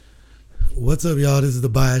What's up, y'all? This is the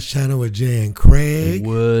Bias Channel with Jay and Craig.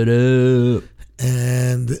 What up?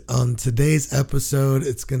 And on today's episode,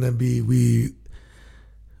 it's going to be,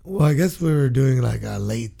 I guess we were doing like a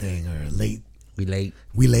late thing or late. We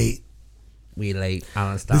late. I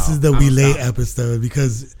don't stop. This is the we late episode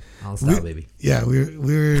because. I don't stop, baby. Yeah, we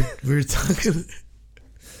were talking.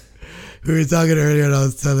 We were talking earlier, and I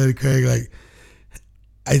was telling Craig, like,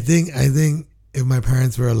 I think if my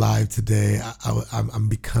parents were alive today, I'm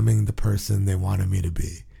becoming the person they wanted me to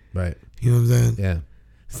be. Right. You know what I'm saying? Yeah.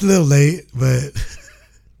 It's a little late, but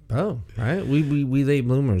bro, right? We late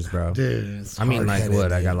bloomers, bro. Dude, I mean, like what?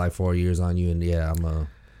 dude. I got like 4 years on you, and yeah, I'm a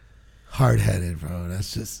hard-headed, bro.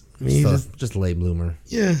 That's just me. just late bloomer.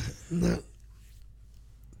 Yeah. No.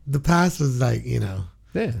 The past was like, Yeah.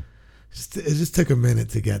 it just took a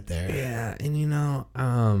minute to get there. Yeah, and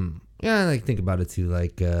I like think about it too.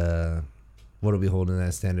 Like, what are we holding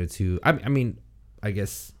that standard to? I mean, I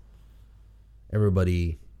guess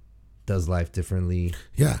everybody does life differently.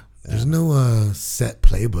 Yeah, there's no set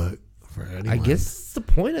playbook for anyone. I guess it's the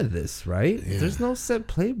point of this, right? Yeah. There's no set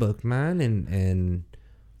playbook, man, and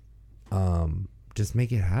just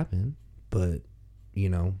make it happen. But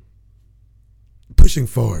pushing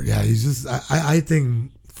forward. Yeah, he's just. I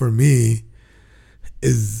think for me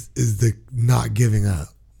is the not giving up.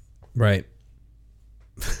 Right.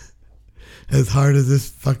 As hard as this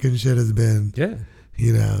fucking shit has been. Yeah.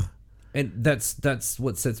 And that's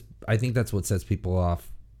what sets. I think that's what sets people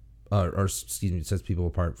off, sets people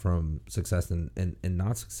apart from success and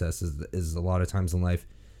not success. Is a lot of times in life,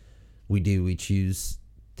 we choose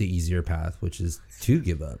the easier path, which is to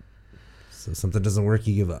give up. So something doesn't work,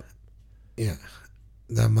 you give up. Yeah,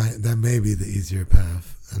 that may be the easier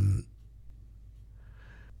path, and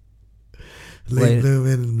late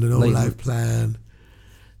blooming, no life plan.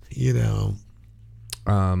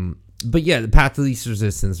 But yeah, the path to least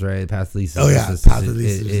resistance, right? The path to least resistance. Path to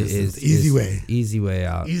least resistance. Easy way. Easy way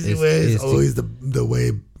out. Easy way is always the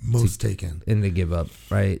way most taken. And to give up,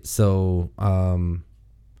 right? So, I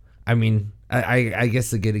mean, I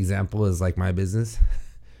guess a good example is like my business,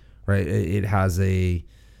 right? It has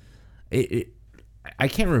I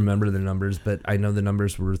can't remember the numbers, but I know the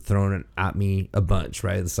numbers were thrown at me a bunch,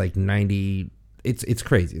 right? It's like 90. It's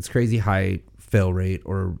crazy. It's crazy high fail rate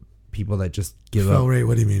or people that just give up. Fail rate?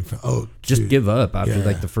 What do you mean? Just give up after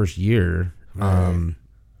like the first year. Right.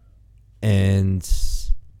 And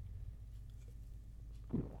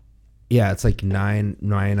yeah, it's like nine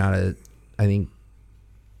out of, I think,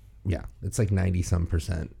 yeah, it's like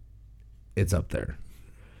 90-some%. It's up there.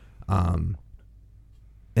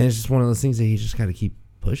 And it's just one of those things that you just got to keep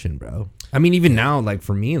pushing, bro. I mean, even now, like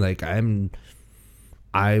for me, like I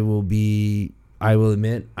will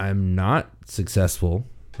admit I'm not successful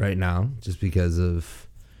right now just because of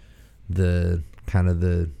the kind of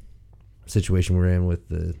the situation we're in with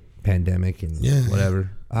the pandemic and whatever.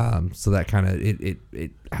 So that kind of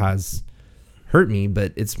it has hurt me,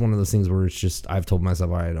 but it's one of those things where it's just I've told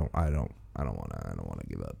myself I don't want to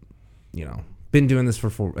give up. Been doing this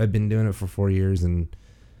I've been doing it for 4 years, and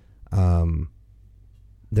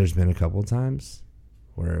there's been a couple of times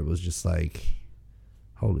where it was just like,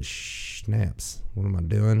 holy snaps, what am I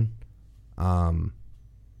doing? And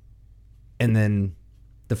then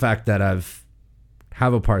the fact that have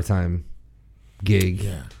a part-time gig.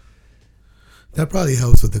 Yeah. That probably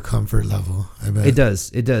helps with the comfort level, I bet. It does.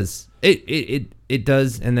 It does.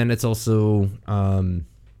 And then it's also,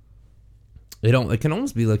 it can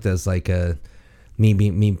almost be looked as like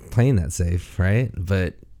me playing that safe, right?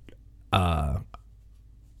 But,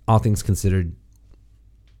 all things considered,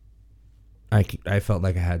 I felt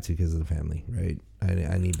like I had to because of the family, right?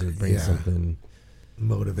 I need to bring something.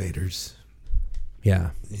 Motivators. Yeah.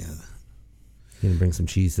 Yeah. You need to bring some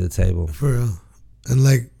cheese to the table. For real.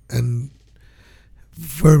 And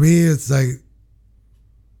for me, it's like,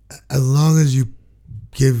 as long as you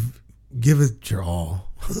give it your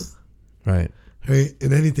all. Right. Right?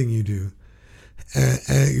 In anything you do. And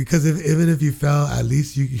because even if you fell, at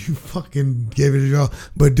least you fucking gave it your all.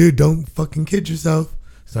 But dude, don't fucking kid yourself.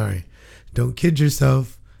 Sorry. Don't kid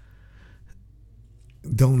yourself.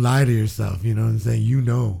 Don't lie to yourself. You know what I'm saying?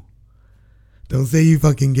 Don't say you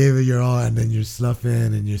fucking gave it your all and then you're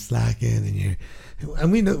sloughing and you're slacking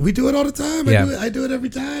and we do it all the time. Yeah. I do it every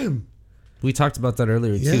time. We talked about that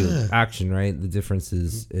earlier too. Action, right? The difference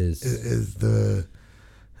is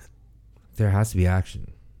there has to be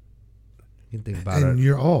action. You can think about it. And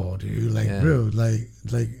you're all, dude. Like, bro, like,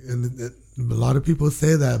 and a lot of people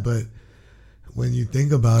say that, but when you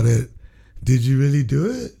think about it, did you really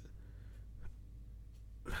do it?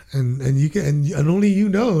 And you can and only you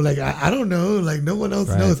know. Like I don't know. Like no one else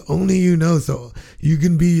knows. Only you know. So you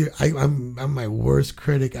can be. I'm my worst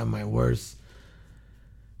critic. I'm my worst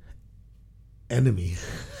enemy.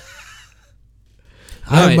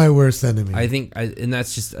 I'm my worst enemy. I think, and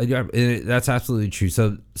that's just that's absolutely true.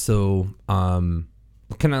 So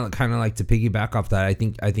kind of like to piggyback off that. I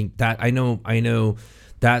think that I know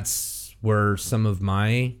that's where some of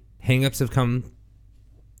my hangups have come.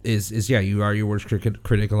 Is you are your worst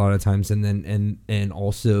critic a lot of times, and then and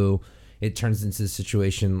also it turns into a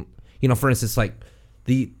situation. For instance, like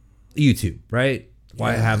the YouTube, right?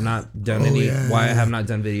 Why I have not done why I have not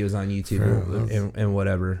done videos on YouTube and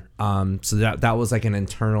whatever. So that was like an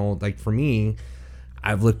internal, like for me,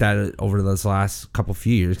 I've looked at it over this last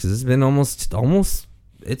few years because it's been almost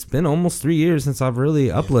 3 years since I've really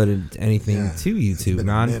uploaded anything to YouTube.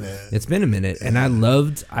 It's been a minute. And I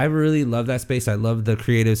really love that space. I love the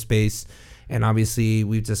creative space. And obviously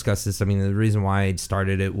we've discussed this. I mean, the reason why I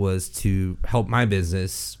started it was to help my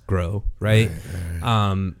business grow. Right.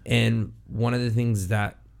 And one of the things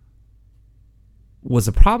that was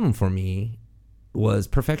a problem for me was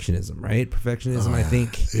perfectionism, right? Perfectionism, I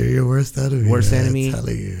think. You're your worst enemy. Worst enemy. I'm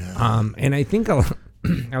telling you. And I think I was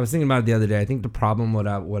thinking about it the other day. I think the problem what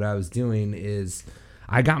I was doing is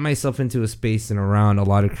I got myself into a space and around a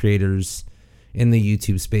lot of creators in the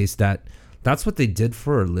YouTube space that's what they did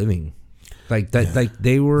for a living. Like that, like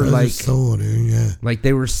they were like soul, dude. Like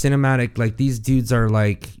they were cinematic. Like these dudes are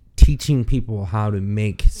like teaching people how to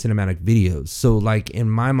make cinematic videos. So like in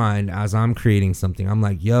my mind, as I'm creating something, I'm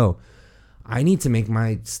like, yo, I need to make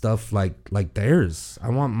my stuff like theirs. I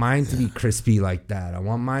want mine to be crispy like that. I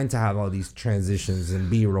want mine to have all these transitions and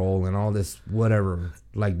B-roll and all this whatever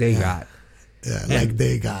like they got. Yeah, like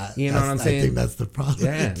they got. You know what I'm saying? I think that's the problem.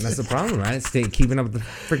 Yeah, that's the problem, right? Keeping up with the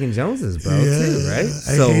freaking Joneses, bro, too, right?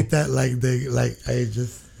 I hate that.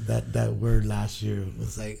 That word last year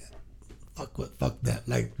was like, fuck that.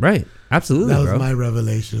 Like, right, absolutely, that was bro. my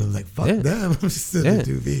revelation. I'm like, fuck them. I'm just in the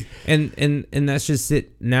 2B. And that's just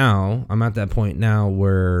it. Now I'm at that point now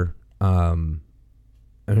where I'm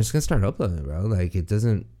just gonna start uploading, bro. Like it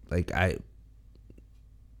doesn't like I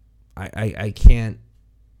can't.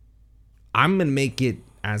 I'm gonna make it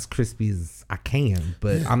as crispy as I can,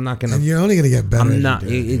 but I'm not gonna. And you're only gonna get better. I'm not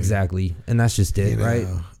exactly, and that's just it, right?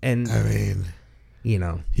 And I mean, you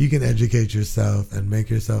can educate yourself and make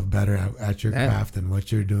yourself better at your craft and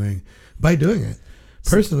what you're doing by doing it.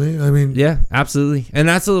 Personally, I mean, yeah, absolutely, and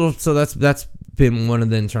that's a little. So that's been one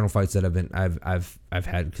of the internal fights that I've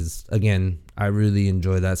had because again, I really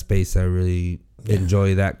enjoy that space. I really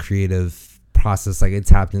enjoy that creative process. Like it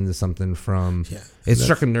tapped into something from it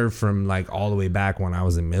struck a nerve from like all the way back when I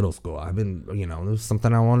was in middle school. I've been it was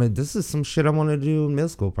something I wanted. This is some shit I wanted to do in middle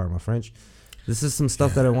school. Pardon my French. This is some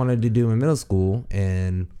stuff that I wanted to do in middle school,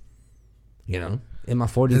 and in my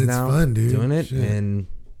 40s now, fun, dude. Doing it. And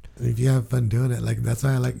if you have fun doing it, like that's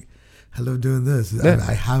why I love doing this.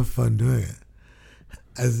 I have fun doing it.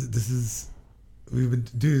 We've been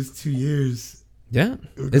doing this 2 years. Yeah,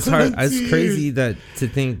 it's hard. It's crazy to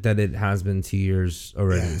think that it has been 2 years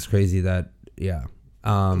already. It's crazy that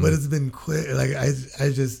but it's been quick. Like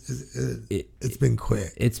it's been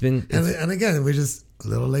quick. And again, we're just a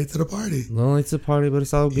little late to the party. But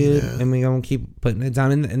it's all good, and we're gonna keep putting it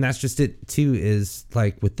down. And that's just it too. Is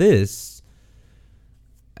like with this.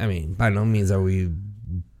 I mean, by no means are we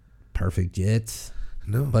perfect yet.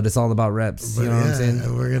 No, but it's all about reps. You know what I'm saying?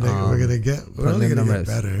 And we're only gonna get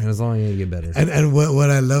better. And it's only gonna get better. And what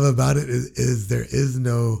I love about it is there is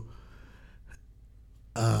no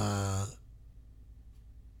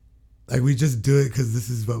like we just do it because this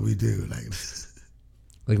is what we do.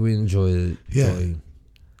 Like we enjoy it.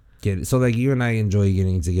 Get it. So like you and I enjoy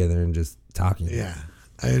getting together and just talking. Yeah,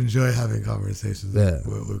 I enjoy having conversations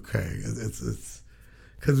with Craig. It's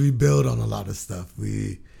because we build on a lot of stuff.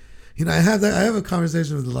 I have a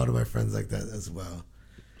conversation with a lot of my friends like that as well.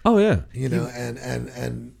 Oh yeah.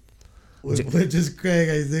 And with just Craig,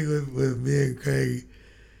 I think with me and Craig,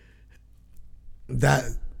 that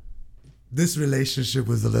this relationship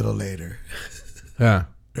was a little later. Yeah.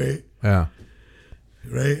 Right? Yeah.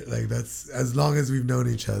 Right? Like that's as long as we've known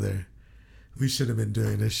each other, we should have been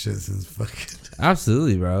doing this shit since fucking.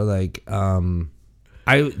 Absolutely, bro. Like,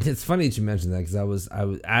 it's funny that you mentioned that because I was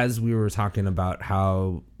as we were talking about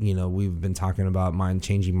how we've been talking about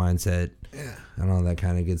changing mindset, and all that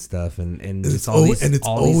kind of good stuff, and it's all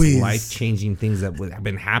these life changing things that have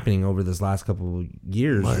been happening over this last couple of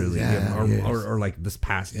years, or like this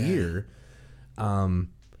past year.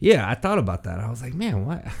 I thought about that. I was like, man,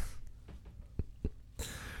 what?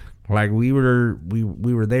 Like we were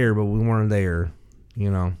there, but we weren't there,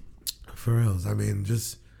 For reals. I mean,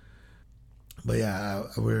 just But yeah,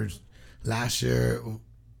 we're last year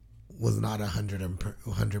was not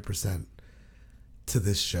 100% to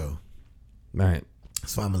this show, Right.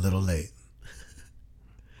 so I'm a little late.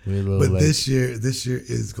 We're a little But late. this year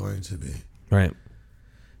is going to be, Right.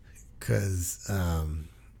 because I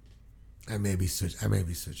may be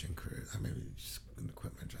switching careers. I may be just gonna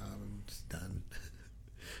quit my job. I'm just done.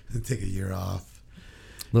 And take a year off.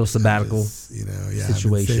 Little sabbatical. Just, I've been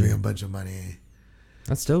situation. saving a bunch of money.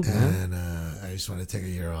 That's dope, man. And I just want to take a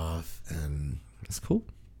year off and That's cool.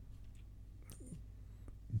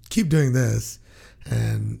 keep doing this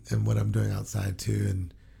and what I'm doing outside too,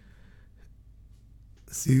 and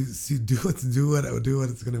do what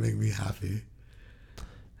it's gonna make me happy.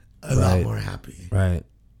 A lot more happy. Right.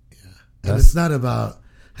 Yeah. And it's not about,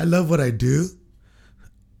 I love what I do.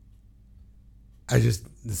 There's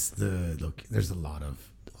a lot of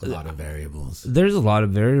variables. There's a lot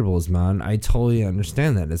of variables, man. I totally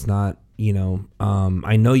understand that. It's not,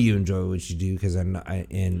 I know you enjoy what you do because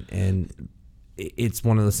and it's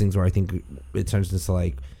one of those things where I think it turns into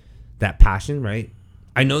like that passion, right?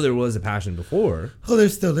 I know there was a passion before. Oh, there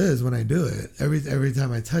still is when I do it. Every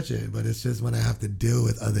time I touch it, but it's just when I have to deal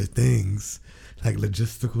with other things like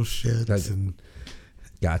logistical shit and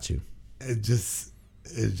got you. It's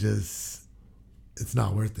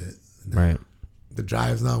not worth it. No. Right. The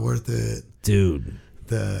drive's not worth it, dude.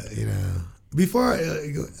 Before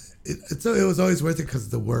it was always worth it because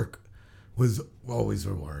the work was always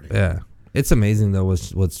rewarding. Yeah, it's amazing though.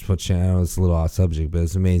 What's channel? It's a little off subject, but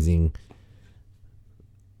it's amazing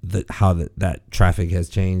how that traffic has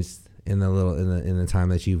changed in the time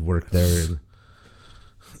that you've worked there. And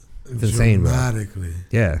it's insane, dramatically.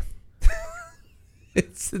 Bro. Yeah,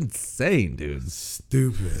 it's insane, dude.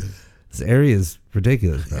 Stupid. This area is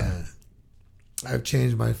ridiculous, bro. Yeah. I've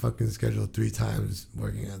changed my fucking schedule 3 times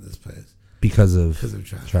working at this place because of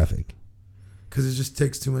traffic. Because it just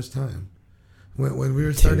takes too much time. When we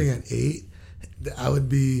were starting at 8, it would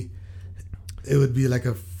be like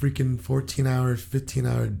a freaking 14-hour,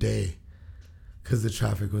 15-hour day because the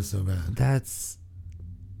traffic was so bad. That's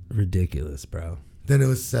ridiculous, bro. Then it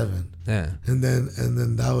was 7. Yeah. And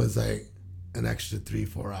then that was like an extra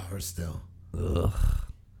 3-4 hours still. Ugh.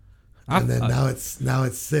 And then now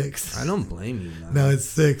it's 6. I don't blame you, man. Now it's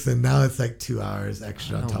 6, and now it's like 2 hours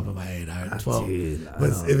extra on top of my 8 hours. 12. Dude,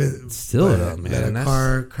 but even still, though, man. Let a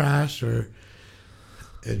car crash or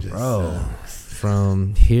it just sucks.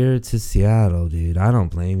 From here to Seattle, dude. I don't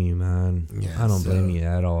blame you, man. Yeah, I don't blame you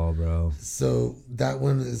at all, bro. So that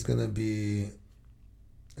one is gonna be,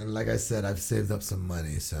 and like I said, I've saved up some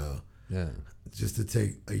money, so yeah, just to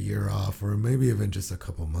take a year off, or maybe even just a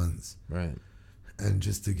couple months, right, and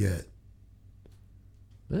just to get.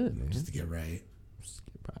 Good, man. Just to get right.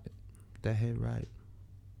 That head right.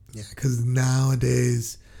 Yeah, because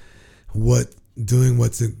nowadays, doing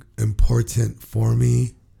what's important for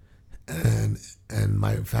me and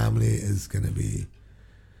my family is going to be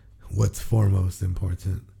what's foremost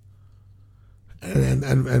important.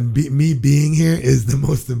 And me being here is the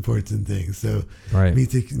most important thing. So right. me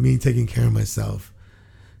taking care of myself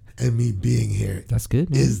and me being here, that's good,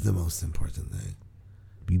 man. Is the most important thing.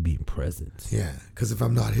 You being present. Yeah, because if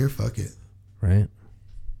I'm not here, fuck it. Right.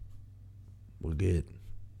 We're good.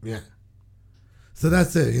 Yeah. So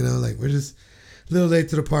that's it. Like we're just a little late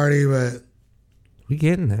to the party, but we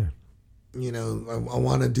getting there. I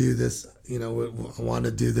want to do this. I want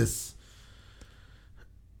to do this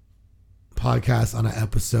podcast on an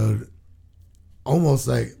episode, almost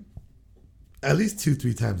like at least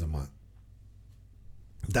 2-3 times a month.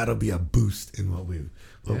 That'll be a boost in what we've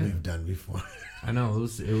done before. I know it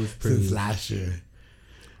was pretty since last year.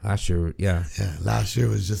 Last year, yeah. Yeah, last year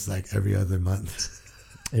was just like every other month.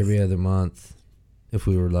 Every other month, if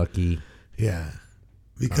we were lucky. Yeah,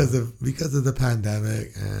 because of the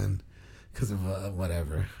pandemic and because of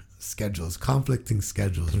whatever conflicting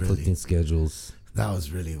schedules. Schedules. That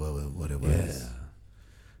was really what it was. Yeah.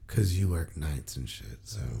 Because you work nights and shit.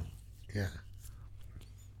 So yeah.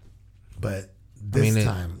 But this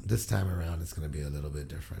time around, it's gonna be a little bit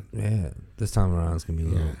different. Yeah, this time around it's gonna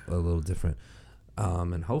be a little different.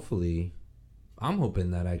 And hopefully, I'm hoping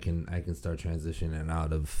that I can start transitioning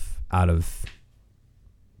out of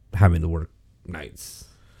having to work nights.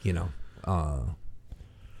 Can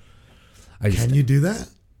you do that?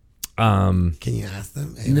 Can you ask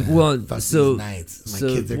them? Hey, man, nights. My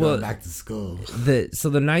kids are going back to school.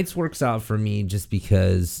 The nights works out for me just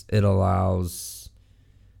because it allows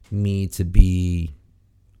me to be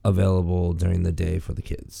available during the day for the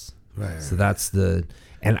kids. Right. So that's and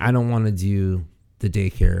I don't want to do the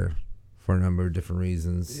daycare for a number of different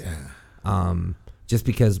reasons. Yeah. Just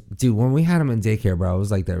because, dude, when we had them in daycare, bro, it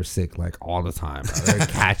was like they were sick like all the time, bro. They're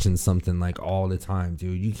catching something like all the time,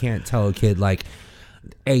 dude. You can't tell a kid like,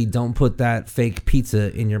 hey, don't put that fake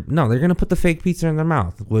pizza in your... No, they're going to put the fake pizza in their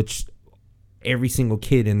mouth, which every single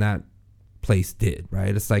kid in that place did,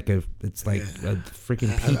 right? It's like a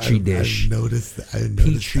freaking petri dish. I noticed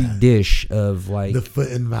petri that. Dish of like the foot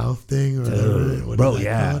and mouth thing, or whatever. Bro,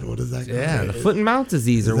 yeah. Called? What is that called? Yeah, the foot and mouth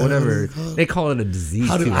disease or whatever. They call it a disease.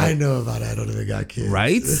 How did too, I right? know about it? I don't even got kids.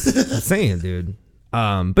 Right? I'm saying, dude.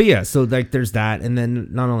 But yeah, so like there's that, and then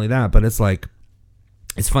not only that, but it's like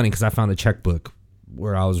it's funny because I found a checkbook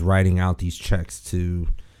where I was writing out these checks to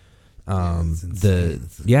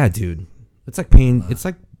dude. It's like paying. It's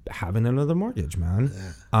like having another mortgage, man.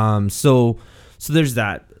 Yeah. So there's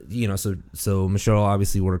that, you know. So Michelle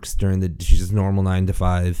obviously works during she's just normal 9 to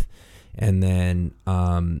 5, and then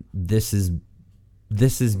this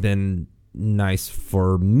has been nice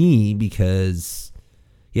for me because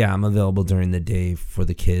I'm available during the day for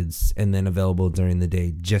the kids, and then available during the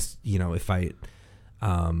day just, you know, if I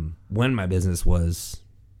when my business was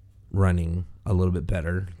running a little bit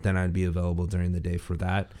better, then I'd be available during the day for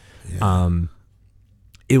that. Yeah.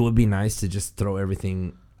 It would be nice to just throw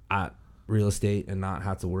everything at real estate and not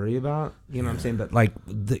have to worry about, you know what I'm saying? But like,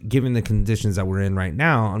 given the conditions that we're in right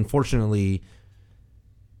now, unfortunately,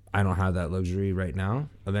 I don't have that luxury right now.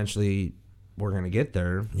 Eventually, we're going to get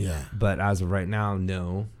there. Yeah. But as of right now,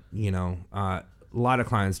 no. You know, a lot of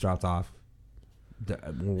clients dropped off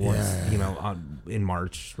you know, in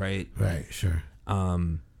March, right? Right, sure.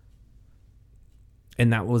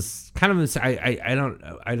 And that was kind of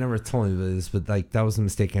I never told you this, but like that was a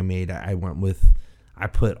mistake I made. I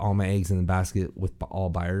put all my eggs in the basket with all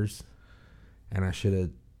buyers, and I should have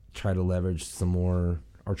tried to leverage some more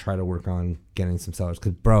or try to work on getting some sellers.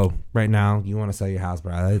 Cause bro, right now you want to sell your house,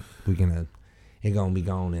 bro, it gonna be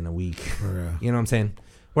gone in a week. For real. You know what I'm saying?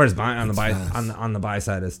 Whereas buying on the buy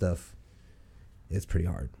side of stuff, it's pretty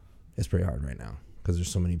hard. It's pretty hard right now because there's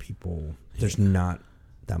so many people. There's not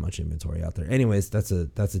that much inventory out there. Anyways, that's a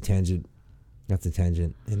tangent. That's a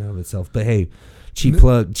tangent in and of itself. But hey, cheap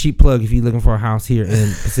plug. If you're looking for a house here in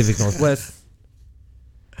Pacific Northwest,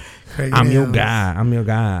 I'm your guy.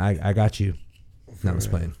 I got you. No, I'm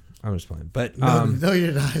just playing. But no,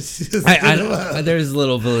 you're not. There's a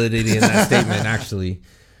little validity in that statement, actually.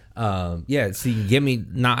 So you get me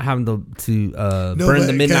not having to burn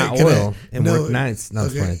the midnight oil and work nights. No,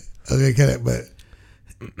 okay. Okay, can I? But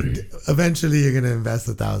eventually, you're gonna invest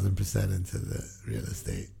 1,000% into the real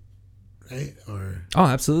estate, right? Or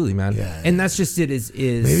absolutely, man. Yeah, and that's just it. Is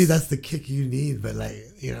maybe that's the kick you need, but like,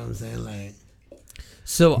 you know what I'm saying, like,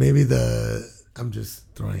 so maybe I'm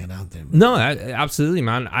just throwing it out there. Man. No, absolutely,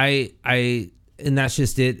 man. And that's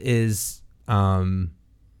just it. Is the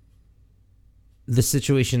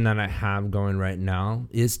situation that I have going right now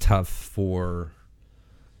is tough for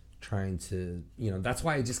trying to, you know, that's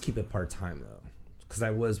why I just keep it part-time though. Cause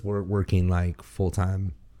I was working like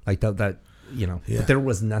full-time like that, you know, but there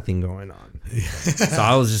was nothing going on. So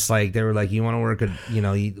I was just like, they were like, you want to work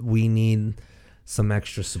we need some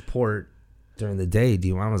extra support during the day. Do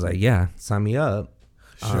you want? I was like, yeah, sign me up.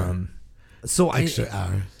 Sure. So extra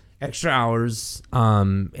hours.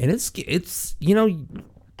 And it's, you know,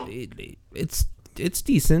 it's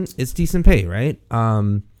decent. It's decent pay, right?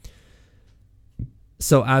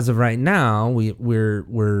 So as of right now,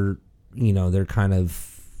 we're you know, they've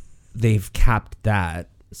capped that,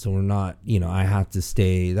 so we're not, you know, I have to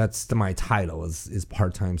stay. That's my title is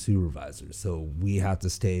part-time supervisor. So we have to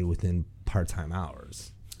stay within part-time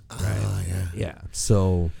hours, right? Yeah.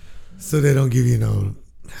 So they don't give you no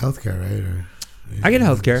healthcare, right? Or I get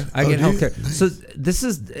healthcare. Nice. So this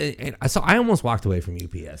is so I almost walked away from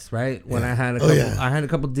UPS, right? When I had a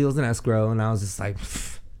couple deals in escrow, and I was just like,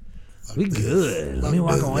 we good. Let me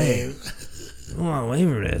walk away. I want away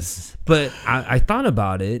from this. But I thought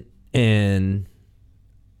about it, and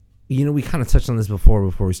you know, we kind of touched on this before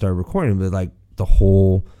we started recording, but like the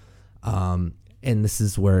whole and this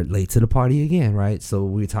is where it late to the party again, right? So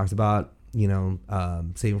we talked about, you know,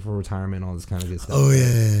 saving for retirement, all this kind of good stuff.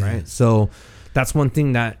 Right? So that's one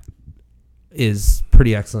thing that is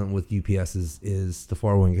pretty excellent with UPS is the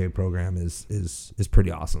 401k program is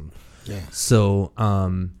pretty awesome. Yeah. So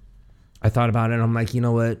I thought about it, and I'm like, you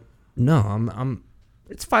know what? No, I'm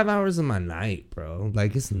it's 5 hours of my night, bro.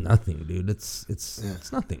 Like, it's nothing, dude.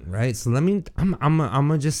 It's nothing, right? So I'm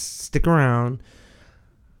gonna just stick around,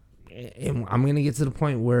 and I'm gonna get to the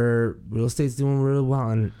point where real estate's doing really well,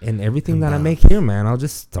 and everything that I make here, man, I'll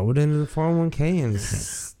just throw it into the 401k and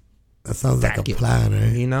that sounds like a plan,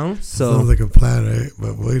 right? You know, so sounds like a plan, right?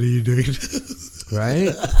 But what are you doing?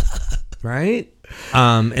 Right? Right?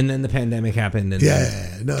 And then the pandemic happened.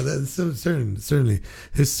 And No, that's certainly.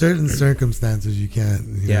 There's certain circumstances you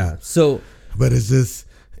can't. So, but it's just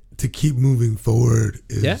to keep moving forward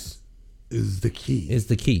is the key. Is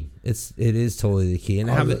the key. It is totally the key, and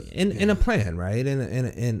have it in a plan, right?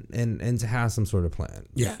 And to have some sort of plan.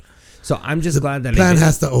 Yeah. So I'm just glad that plan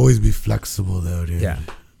has to always be flexible, though, dude. Yeah.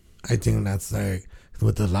 I think that's like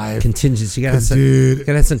with the life contingency. You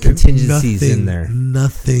gotta have some contingencies in there.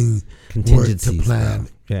 Nothing contingencies worked to plan.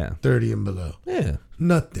 Bro. Yeah. 30 and below. Yeah.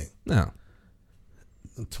 Nothing. No.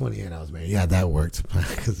 28 I was married. Yeah, that worked to plan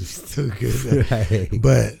because it's still good. Right.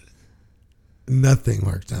 But nothing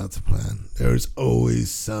worked out to plan. There was always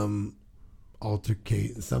some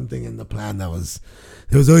something in the plan there was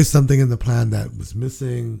always something in the plan that was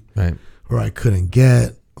missing, right? Or I couldn't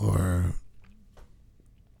get, and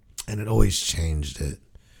it always changed it.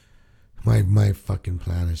 My fucking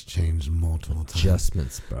plan has changed multiple times.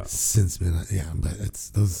 Adjustments, bro. Since then, but it's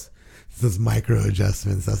those micro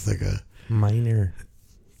adjustments. That's like a minor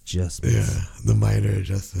adjustments. Yeah, the minor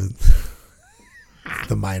adjustments.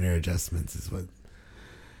 The minor adjustments is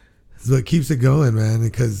what keeps it going, man.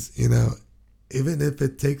 Because even if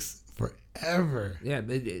it takes forever. Yeah,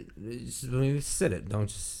 just sit it.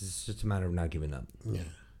 It's just a matter of not giving up. Yeah,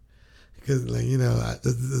 because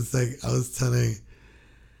it's like I was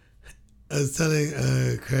telling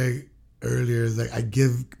Craig earlier. It's like I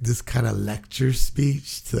give this kind of lecture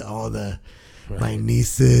speech to all my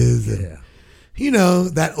nieces and.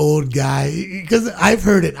 That old guy, because I've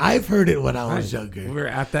heard it when I was younger. We're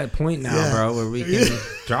at that point now, bro, where we can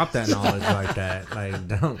drop that knowledge like that. Like,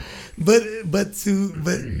 don't. But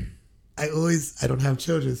I don't have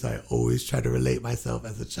children, so I always try to relate myself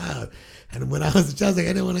as a child. And when I was a child, I was like,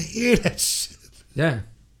 I didn't want to hear that shit. Yeah.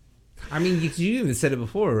 I mean, you even said it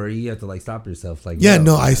before, or you have to stop yourself. Like,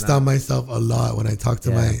 I stop myself a lot when I talk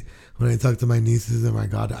to my nieces and my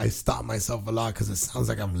god. I stop myself a lot because it sounds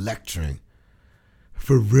like I'm lecturing.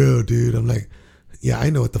 For real, dude. I'm like, yeah, I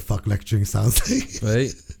know what the fuck lecturing sounds like.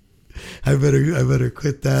 Right. I better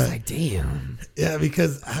quit that. It's like, damn. Yeah,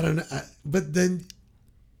 because I don't know. But then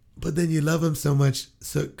you love them so much,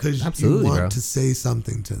 because you want to say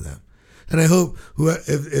something to them. And I hope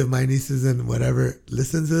if my nieces and whatever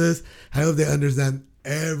listen to this, I hope they understand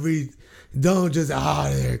don't just,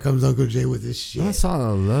 here comes Uncle Jay with his shit. That's all I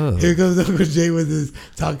love. Here comes Uncle Jay with his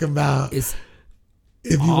talking about.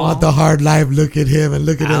 If you want the hard life, look at him and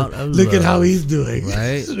look at him. Look at how he's doing.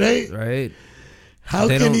 Right. Right. How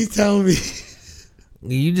can he tell me?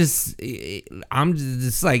 I'm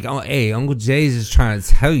just like, hey, Uncle Jay's just trying to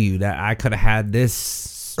tell you that I could have had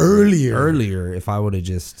this earlier if I would have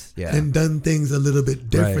just and done things a little bit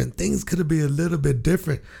different. Right. Things could have been a little bit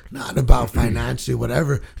different, not about financially,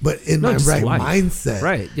 whatever, but in my right mindset.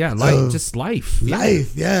 Right. Yeah. Just life.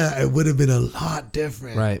 Life. Yeah. It would have been a lot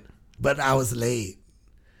different. Right. But I was late.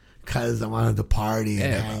 Because I wanted to party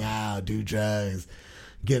and hang out, do drugs,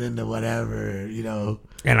 get into whatever,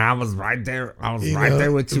 And I was right there. I was right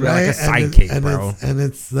there with you, like a sidekick, bro.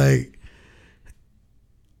 It's like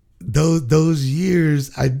those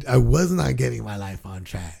years, I was not getting my life on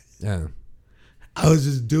track. Yeah, I was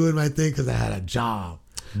just doing my thing because I had a job,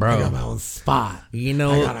 bro. I got my own spot. I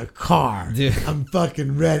got a car. Dude. I'm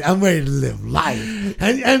fucking ready. I'm ready to live life.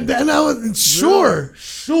 And I wasn't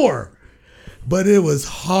sure. But it was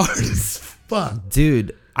hard as fuck.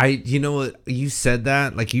 Dude, you know what? You said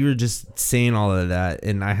that, like you were just saying all of that.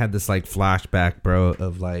 And I had this flashback, bro,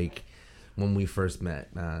 of when we first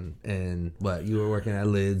met, man. And you were working at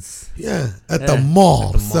Lids. Yeah, at the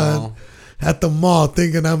mall, son. At the mall,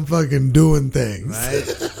 thinking I'm fucking doing things.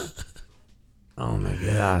 Right? Oh my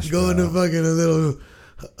gosh. Going to fucking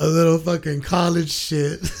a little fucking college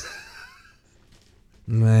shit.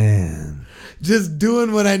 Man. Just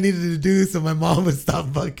doing what I needed to do so my mom would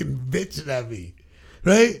stop fucking bitching at me.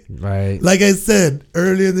 Right? Right. Like I said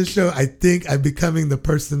earlier in the show, I think I'm becoming the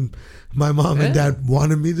person my mom and dad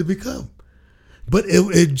wanted me to become. But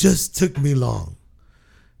it just took me long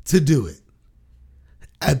to do it.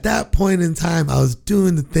 At that point in time, I was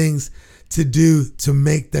doing the things to do to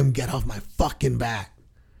make them get off my fucking back.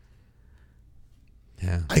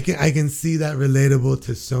 Yeah. I can see that relatable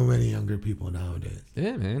to so many younger people nowadays.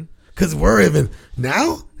 Yeah, man. Because we're even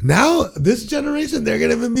now this generation, they're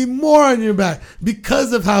gonna even be more on your back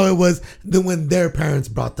because of how it was when their parents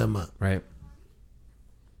brought them up. Right.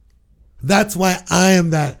 That's why I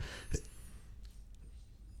am that.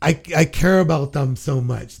 I care about them so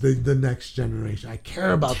much. The next generation, I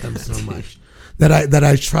care about them so much that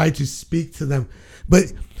I try to speak to them.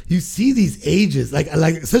 But you see these ages, like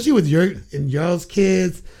especially with y'all's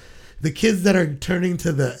kids, the kids that are turning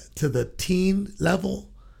to the teen level.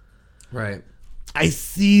 Right. I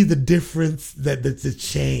see the difference that the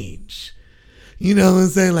change. You know what I'm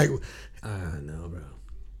saying? Like, no, bro.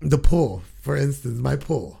 The pool, for instance, my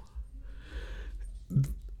pool.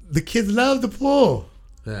 The kids love the pool.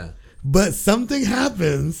 Yeah. But something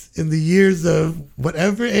happens in the years of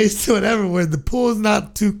whatever age to whatever where the pool is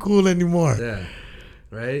not too cool anymore. Yeah.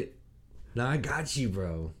 Right? No, I got you,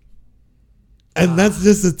 bro. And that's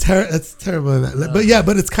just that's terrible. But yeah,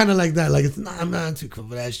 but it's kind of like that. Like, I'm not too cool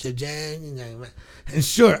for that shit, Jan. And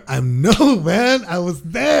sure, man. I was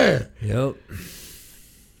there. Yep.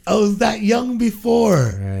 I was that young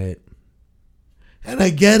before. Right. And I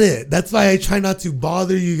get it. That's why I try not to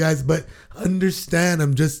bother you guys, but understand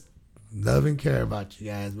I'm just love and care about you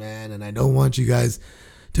guys, man. And I don't want you guys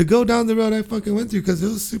to go down the road I fucking went through because it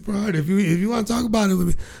was super hard. If you want to talk about it with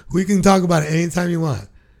me, we can talk about it anytime you want.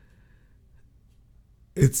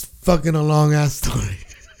 It's fucking a long ass story.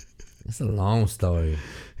 It's a long story.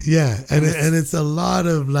 Yeah, and it's a lot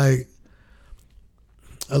of like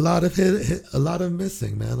a lot of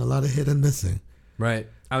missing, man. A lot of hit and missing. Right.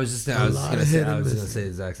 I was gonna say the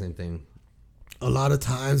exact same thing. A lot of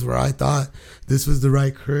times where I thought this was the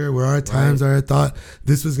right career, where are times where I thought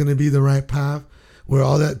this was gonna be the right path, where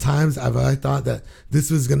all that times I thought that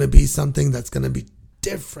this was gonna be something that's gonna be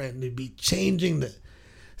different, to be changing.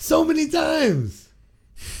 So many times.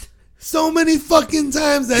 So many fucking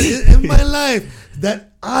times that in my life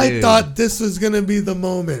that I thought this was going to be the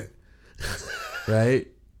moment. Right?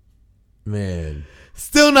 Man.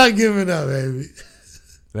 Still not giving up, baby.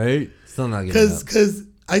 Right? Still not giving up. Because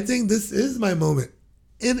I think this is my moment.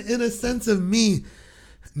 In a sense of me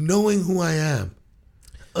knowing who I am.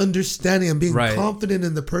 Understanding and being confident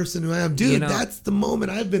in the person who I am. Dude, that's the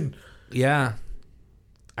moment I've been... Yeah.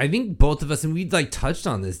 I think both of us, and we like touched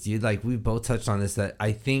on this, dude. Like we both touched on this. That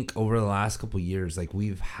I think over the last couple of years, like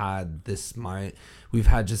we've had just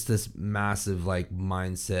this massive like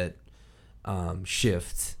mindset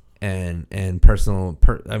shift and personal.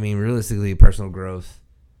 Realistically, personal growth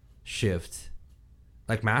shift,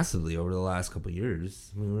 like massively over the last couple of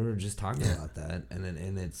years. I mean, we were just talking about that,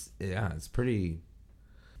 and it's pretty.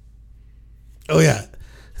 Oh yeah,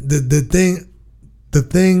 the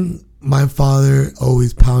thing. My father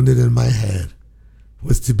always pounded in my head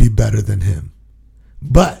was to be better than him.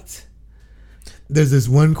 But there's this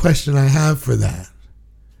one question I have for that.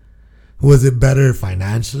 Was it better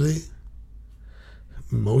financially,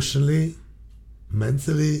 emotionally,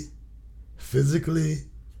 mentally, physically?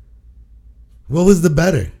 What was the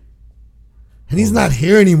better? And he's not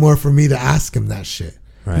here anymore for me to ask him that shit.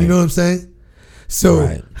 Right. You know what I'm saying?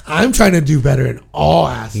 So I'm trying to do better in all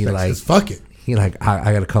aspects. Because fuck it. He I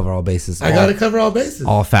got to cover all bases. I got to cover all bases.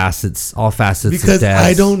 All facets. Because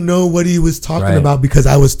I don't know what he was talking about because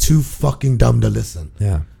I was too fucking dumb to listen.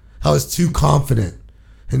 Yeah. I was too confident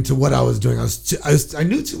into what I was doing. I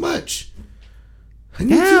knew too much. I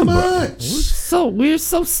knew too much. We were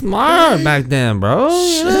so smart back then, bro.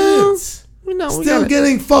 Shit. Still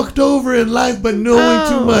getting fucked over in life, but knowing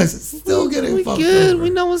too much. Still getting fucked over.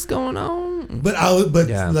 We know what's going on. But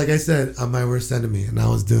like I said, I'm my worst enemy, and I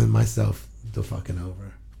was doing myself the fucking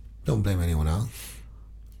over. Don't blame anyone else.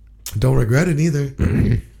 Don't regret it either,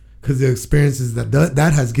 because the experiences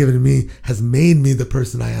that has given me has made me the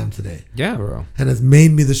person I am today. Yeah, bro, and has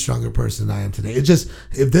made me the stronger person I am today. It just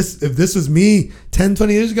if this was me 10,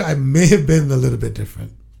 20 years ago, I may have been a little bit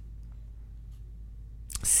different.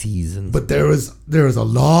 Seasons, but there was a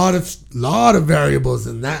lot of variables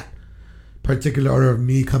in that particular order of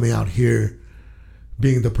me coming out here,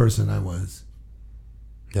 being the person I was.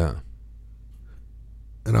 Yeah.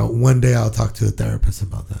 And one day I'll talk to a therapist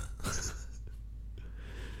about that.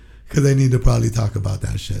 Because I need to probably talk about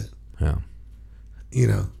that shit. Yeah. You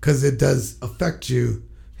know, because it does affect you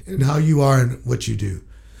and how you are and what you do.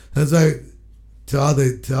 That's why to all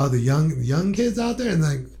the young kids out there and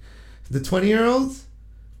like the 20-year-olds,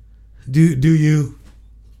 do you?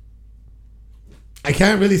 I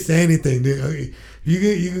can't really say anything, dude.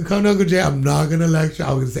 You can come to Uncle Jay. I'm not gonna lecture.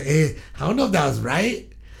 I'm gonna say, hey, I don't know if that was right.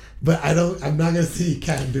 But I'm not going to say you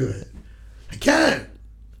can't do it. I can't.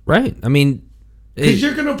 Right. I mean. Because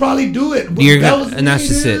you're going to probably do it. That's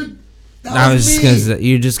just it.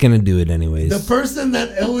 You're just going to do it anyways. The person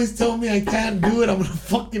that always told me I can't do it, I'm going to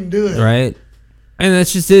fucking do it. Right. And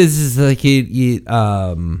that's just it. It's like you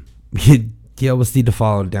almost need to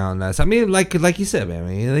fall down. I mean, like you said, man. I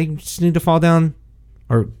mean, you just need to fall down.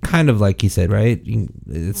 Or kind of like you said, right?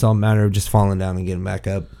 It's all a matter of just falling down and getting back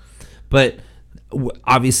up. But...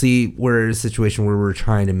 obviously we're in a situation where we're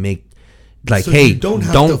trying to make like, so hey, don't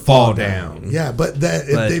fall down. Yeah, but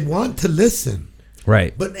if they want to listen,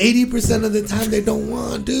 right? But 80% of the time they don't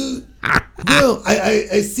want, dude. Bro,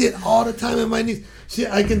 I see it all the time in my niece. Shit,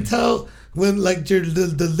 I can tell when like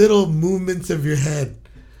the little movements of your head,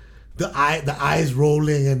 the eyes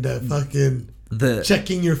rolling and the fucking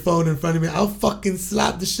checking your phone in front of me. I'll fucking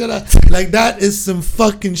slap the shit out. Like that is some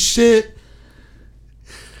fucking shit.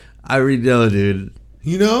 I already know, dude.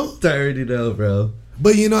 You know? I already know, bro.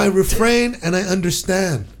 But you know, I refrain and I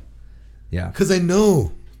understand. Yeah. Because I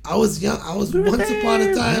know. I was young. I was once upon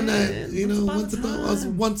a time that, you know,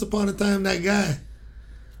 once upon a time that guy.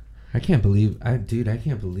 I can't believe,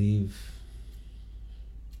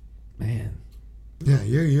 man. Yeah,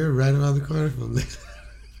 you're right around the corner from there.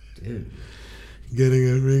 Dude. Getting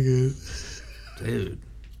a ring. Dude.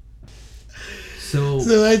 So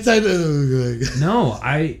I tried to... No,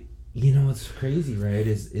 you know what's crazy, right,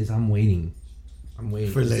 is I'm waiting.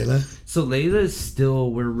 For Layla? So Layla is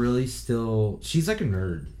still, she's like a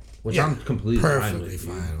nerd, which I'm completely fine with.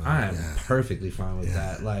 I am perfectly fine with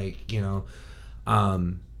that. Like, you know,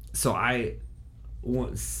 so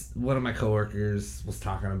one of my coworkers was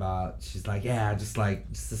talking about, she's like, yeah, just a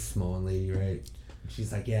small lady, right?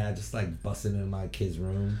 She's like, yeah, just like busting in my kid's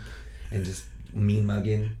room and just mean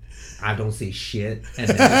mugging. I don't say shit, and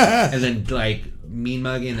then like mean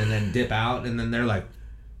mugging, and then dip out, and then they're like,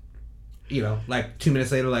 you know, like 2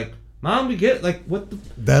 minutes later, like, Mom, we get like what the?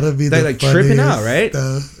 That'll be they're the like tripping out, right?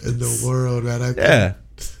 Stuff in the world, man. Yeah.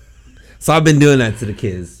 So I've been doing that to the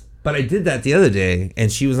kids, but I did that the other day,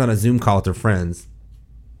 and she was on a Zoom call with her friends,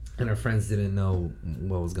 and her friends didn't know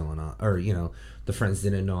what was going on, or you know, the friends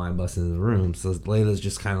didn't know I busted in the room. So Layla's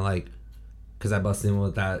just kind of like, because I busted in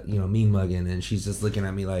with that, you know, mean mugging, and she's just looking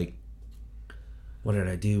at me like, what did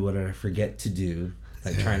I do? What did I forget to do?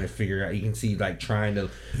 Like trying to figure out. You can see like trying to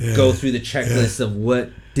go through the checklist of what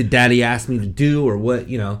did Daddy ask me to do, or what,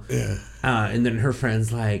 you know. Yeah. And then her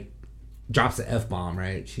friend's like drops an F-bomb,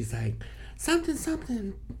 right? She's like,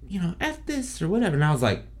 something, you know, F this or whatever. And I was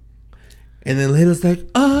like, and then Layla's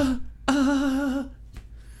like,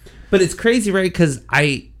 But it's crazy, right? Because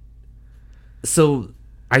I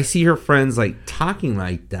see her friends like talking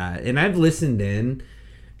like that, and I've listened in,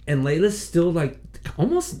 and Layla's still like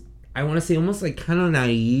almost, I want to say almost like kind of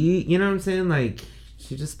naive, you know what I'm saying? Like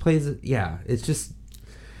she just plays it. Yeah, it's just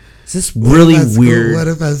really weird. What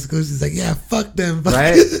if at school she's like, yeah, fuck them,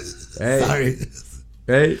 right? Sorry,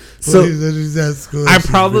 right? So at school, I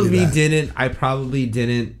probably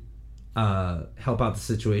didn't help out the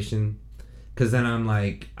situation, because then I'm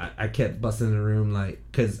like, I kept busting in the room, like,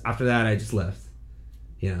 because after that I just left.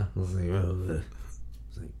 Yeah, I was like, oh,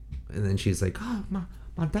 and then she's like, oh,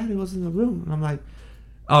 my daddy was in the room, and I'm like,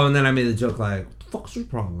 oh, and then I made a joke like, what the fuck's your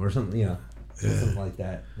problem, or something, you know, something like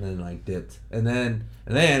that, and then like dipped, and then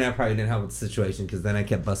I probably didn't help with the situation, because then I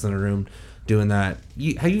kept busting in the room doing that.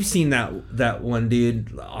 Have you seen that one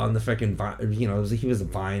dude on the fucking, you know, he was a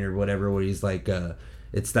Vine or whatever, where he's like,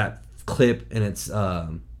 it's that clip, and it's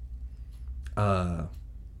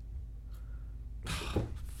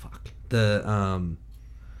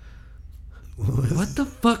what the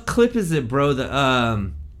fuck clip is it,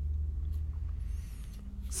 bro?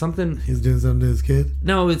 Something. He's doing something to his kid?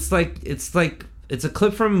 No, it's a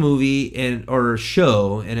clip from a movie or a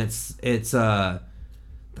show, and it's the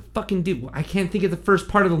fucking dude. I can't think of the first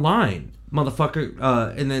part of the line, motherfucker.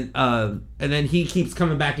 And then he keeps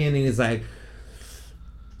coming back in, and he's like,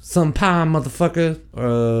 some time, motherfucker.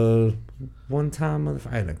 One time,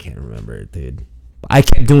 motherfucker. I can't remember it, dude. I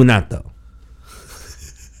kept doing that though.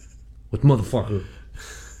 With motherfucker.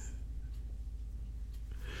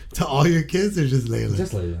 To all your kids, or just Layla?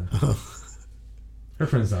 Just Layla. Oh. Her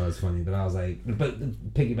friends thought it was funny, but I was like, but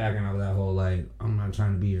piggybacking off that whole, like, I'm not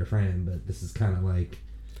trying to be your friend, but this is kind of like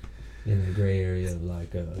in the gray area of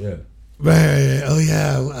like, yeah. Right. Oh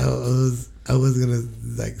yeah. I was gonna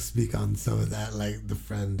like speak on some of that, like the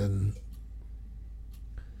friend and.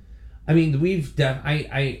 I mean,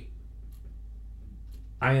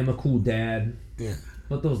 I am a cool dad. Yeah.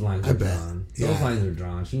 But those lines are drawn. Those lines are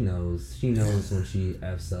drawn. She knows. She knows when she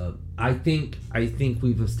F's up. I think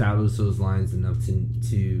we've established those lines enough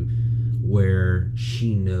to where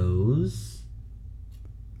she knows,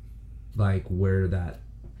 like, where that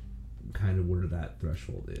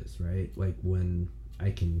threshold is, right? Like when I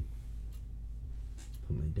can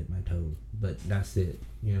dip my toe, but that's it.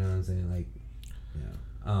 You know what I'm saying? Like, yeah.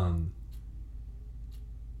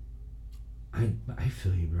 I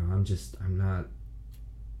feel you, bro. I'm not.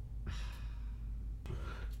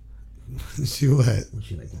 She what?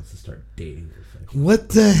 She like wants to start dating her. What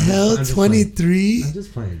the hell? 23? I'm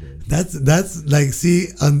just playing, dude. That's like, see,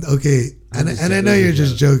 okay, and I know you're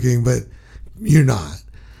just joking, but you're not.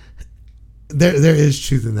 There is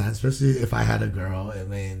truth in that, especially if I had a girl. I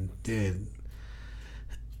mean, dude,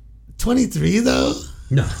 23 though?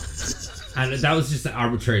 No. That was just an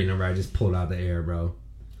arbitrary number I just pulled out of the air, bro.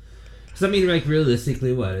 So I mean, like,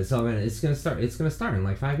 realistically, what? It's gonna start in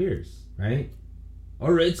like 5 years, right?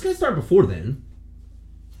 Or it's gonna start before then.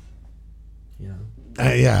 Yeah.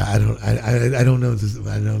 I don't know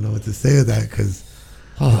what to say with that because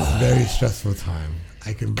it's a very stressful time.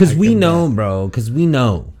 Because we know, bro. Because we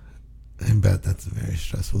know. I bet that's a very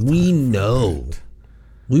stressful time. We know.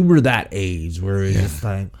 We were that age where it's just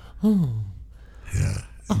like, yeah,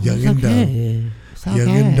 young and dumb. It's okay. Young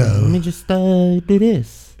and dumb. Let me just do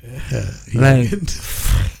this. Yeah, like,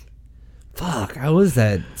 fuck, I was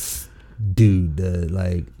that dude.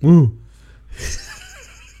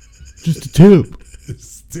 Just a tip.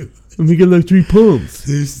 Let me get like 3 pumps.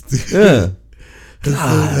 Yeah.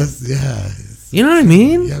 You know what I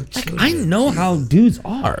mean? Like, I know how dudes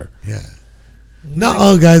are. Yeah. Not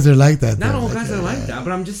all guys are like that. Not all guys are like that,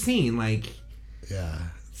 but I'm just saying, like. Yeah,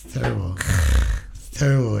 it's terrible. It's a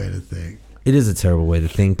terrible way to think. It is a terrible way to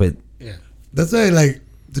think, but. Yeah. That's why, like,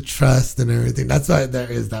 the trust and everything. That's why there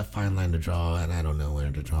is that fine line to draw, and I don't know where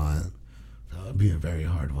to draw it. That would be a very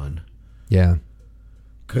hard one. Yeah.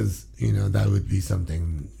 Because, that would be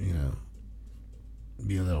something,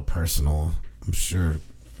 be a little personal, I'm sure,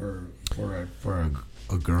 for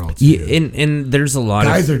a girl too. Yeah, and there's a lot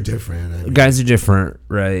guys are different. I mean, guys are different,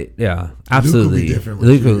 right? Yeah, absolutely.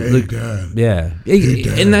 Luke, yeah,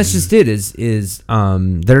 and that's just it.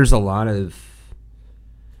 There's a lot of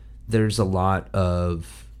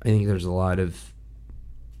I think there's a lot of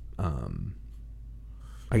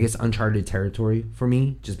I guess uncharted territory for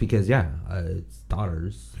me, just because it's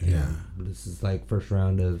daughters. Yeah, this is like first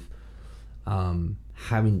round of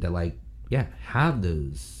having to have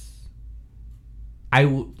those.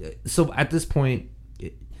 So at this point,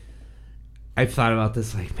 I've thought about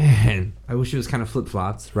this, like, man, I wish it was kind of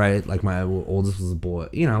flip-flops, right? Like, my oldest was a boy.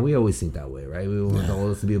 We always think that way, right? We want the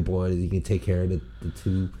oldest to be a boy, that you can take care of the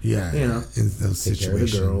two. Yeah, in those situations. Take care of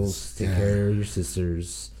the girls, take care of your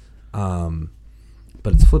sisters.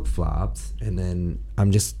 But it's flip-flops, and then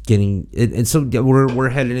I'm just getting... And so we're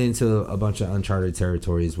headed into a bunch of uncharted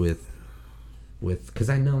territories with... Because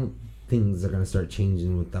I know things are going to start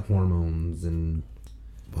changing with the hormones and...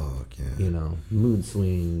 Fuck, yeah. Mood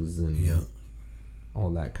swings and all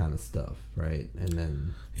that kind of stuff, right? And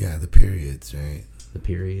then the periods, right? The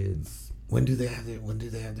periods. When do they have their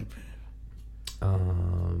periods?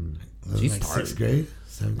 She like started 6th grade,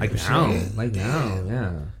 7th grade. Now,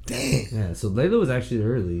 yeah. Dang. Yeah. So Layla was actually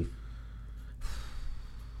early.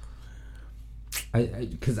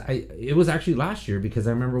 It was actually last year, because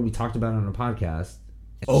I remember we talked about it on a podcast.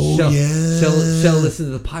 Oh, Shell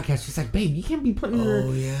listened to the podcast. She's like, babe, you can't be putting your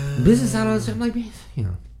business out on this. I'm like, babe,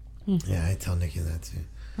 Yeah, I tell Nikki that too.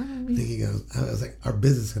 Nikki goes, I was like, our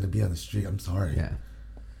business is going to be on the street. I'm sorry. Yeah.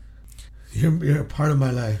 You're a part of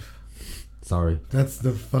my life. Sorry. That's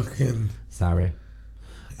the fucking... Sorry.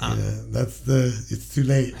 It's too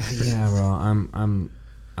late. Yeah, bro.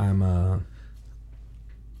 I'm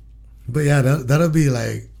But yeah, that'll be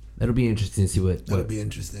like... That'll be interesting to see what... That'll be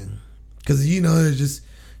interesting. Because, it's just...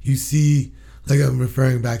 You see... Like, I'm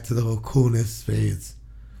referring back to the whole coolness phase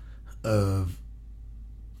of...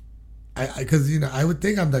 Because, I would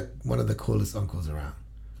think I'm one of the coolest uncles around.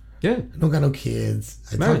 Yeah. I don't got no kids.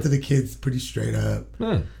 I talk to the kids pretty straight up.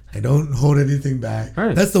 Right. I don't hold anything back.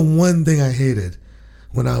 Right. That's the one thing I hated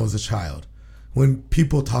when I was a child. When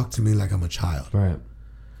people talk to me like I'm a child. Right.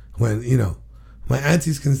 When, my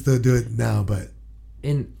aunties can still do it now, but...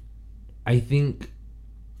 And I think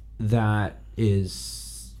that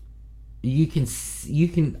is... You can...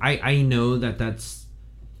 I know that's...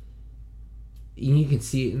 You can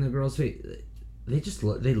see it in the girl's face. They just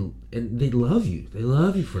they love you. They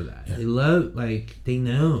love you for that. Yeah. They love, they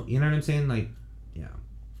know. You know what I'm saying?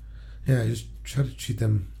 Yeah, I just try to treat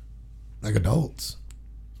them like adults.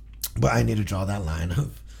 But I need to draw that line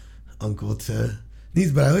of uncle to niece.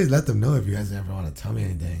 But I always let them know if you guys ever want to tell me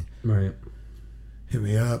anything. Right. Hit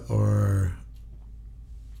me up, or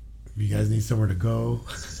if you guys need somewhere to go.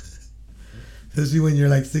 Especially when you're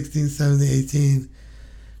like 16, 17, 18.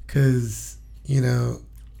 Because,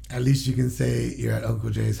 at least you can say you're at Uncle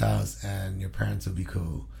Jay's house and your parents will be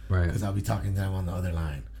cool. Right. Because I'll be talking to them on the other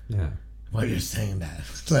line. Yeah. While you're saying that.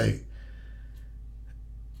 It's like...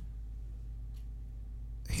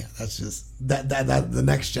 Yeah, that's just... That the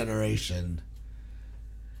next generation...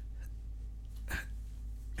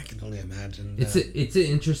 I can only imagine that. It's an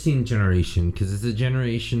interesting generation, because it's a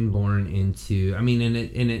generation born into... I mean, and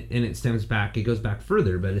it stems back... It goes back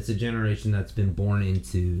further, but it's a generation that's been born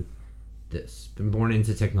into... Been born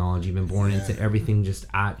into technology, been born into everything just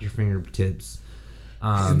at your fingertips,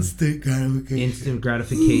 Instant gratification. Instant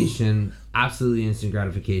gratification. Absolutely instant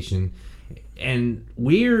gratification. And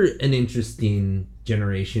we're an interesting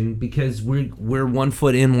generation because we're 1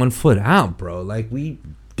 foot in, 1 foot out, bro. Like, we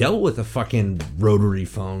dealt with a fucking rotary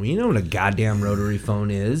phone. You know what a goddamn rotary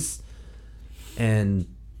phone is. And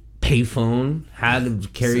payphone had to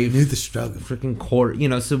carry so the struggle. Freaking cord. You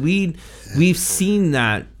know, so we've seen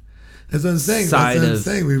that. That's what I'm saying. That's what I'm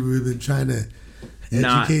saying. We've been trying to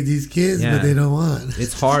educate these kids, but they don't want.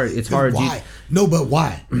 It's hard. It's hard. Why? No, but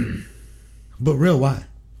why? But real, why?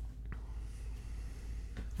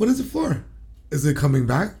 What is it for? Is it coming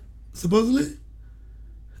back, supposedly?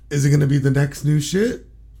 Is it going to be the next new shit?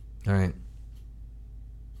 All right.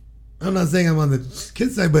 I'm not saying I'm on the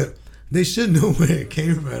kids' side, but they should know where it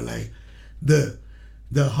came from. Like, the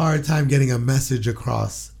hard time getting a message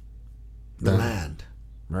across the land.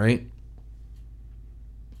 Right?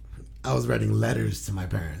 I was writing letters to my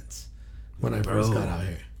parents when I first got out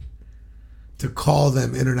here. To call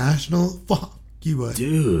them international? Fuck you, what?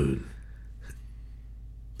 Dude.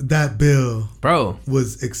 That bill, bro,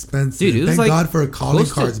 was expensive. Dude, it was Thank like God for calling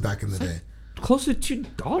cards back in the day. Close to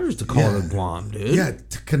 $2 to call to Guam, dude. Yeah,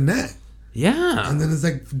 to connect. Yeah. And then it's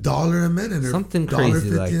like $1 a minute or something crazy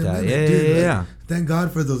like that. Yeah, dude, yeah. Like, thank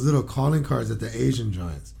God for those little calling cards at the Asian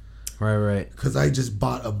joints. Right. Because I just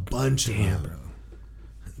bought a bunch of them. Bro.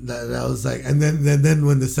 That was like, and then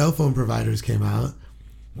when the cell phone providers came out,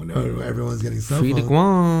 when everyone's getting cell free phone, to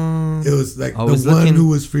Guam. it was like always the one who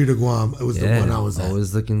was free to Guam. It was the one I was at.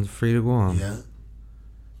 Always looking free to Guam. Yeah.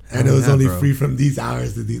 And it was only free from these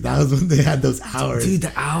hours to these. That was when they had those hours. Dude,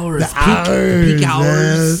 the hours. The peak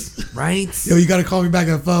hours. Yes. Right? Yo, you got to call me back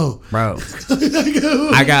on the phone. Bro.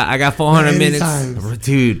 I got 400 minutes. Times.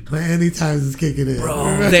 Dude. My anytimes is kicking in.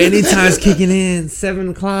 Bro, the anytime's kicking in. 7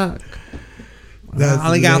 o'clock. I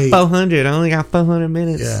only got 400. I only got 400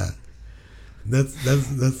 minutes. Yeah.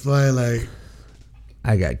 That's why, like,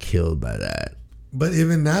 I got killed by that. But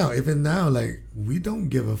even now, like, we don't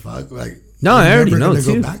give a fuck. Like, no, I already know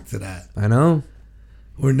too. Go back to that. I know.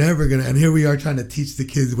 We're never gonna. And here we are trying to teach the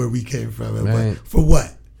kids where we came from. And right. For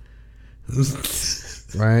what?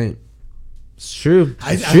 Right. It's true.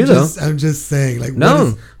 I'm just saying. Like,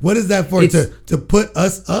 no. What is that for? To put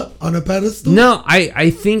us up on a pedestal? No,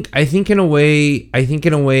 I think in a way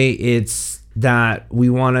it's that we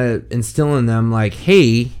want to instill in them, like,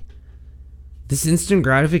 hey, this instant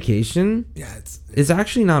gratification is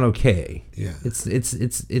actually not okay. Yeah. It's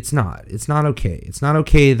not okay. It's not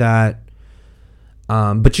okay that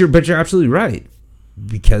but you're absolutely right.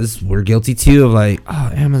 Because we're guilty too of, like,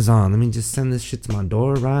 oh, Amazon, let me just send this shit to my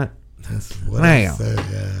door, right? That's what I said,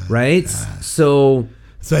 yeah. Right? Yeah. So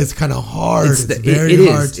it's kind of hard. It's very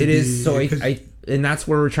hard. It is. So and that's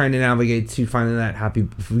where we're trying to navigate to finding that happy.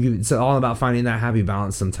 It's all about finding that happy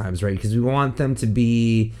balance sometimes, right? Because we want them to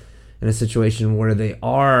be in a situation where they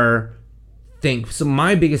are So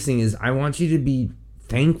my biggest thing is I want you to be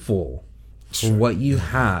thankful for what you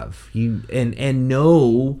have. And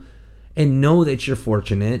know that you're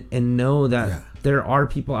fortunate, and know that there are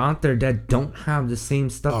people out there that don't have the same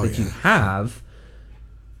stuff that you have.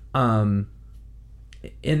 And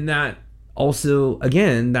that also,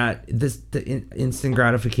 again, that the instant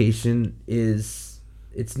gratification it's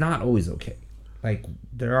not always okay. Like,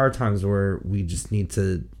 there are times where we just need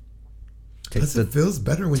to it feels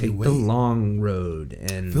better when you wait. Take the long road,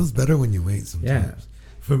 and it feels better when you wait sometimes. Yeah.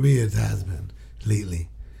 For me, it has been lately.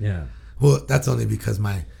 Yeah. Well, that's only because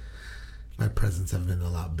my presents have been a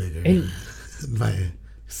lot bigger. And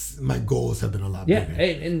my goals have been a lot bigger. Yeah,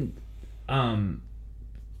 and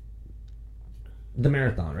the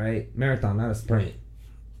marathon, right? Marathon, not a sprint.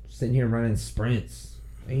 Sitting here running sprints.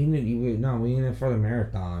 We in it for the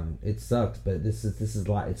marathon. It sucks, but this is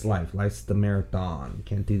life. It's life. Life's the marathon. You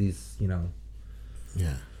can't do these,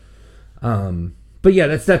 Yeah. But yeah,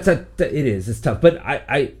 that's it is. It's tough. But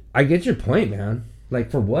I get your point, man.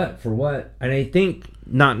 Like, for what? And I think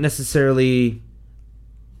not necessarily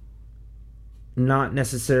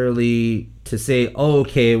to say, oh,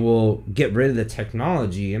 okay, well, get rid of the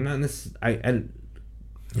technology. I'm not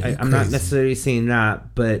necessarily saying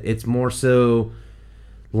that, but it's more so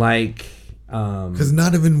like, because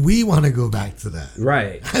not even we want to go back to that.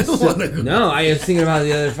 Right. I don't want to go. No, I was thinking about it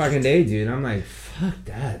the other fucking day, dude. I'm like, fuck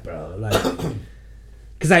that, bro. Like,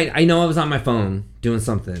 because I know I was on my phone doing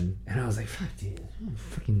something, and I was like, fuck, dude.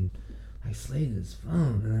 I slayed this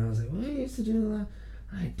phone, and I was like, what I used to do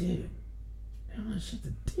that? Dude, I don't want shit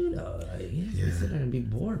to do though. Like, you have to sit there and be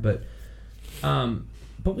bored, but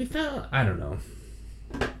we found, I don't know,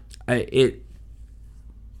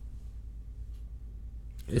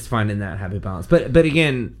 it's finding that happy balance. But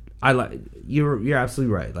again, I like you're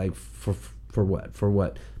absolutely right. Like, For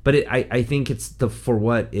what? But I think it's the for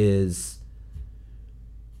what is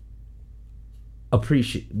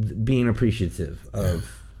being appreciative of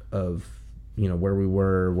where we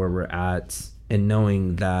were, where we're at, and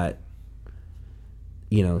knowing that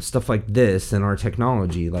stuff like this and our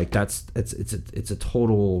technology, like it's a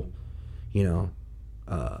total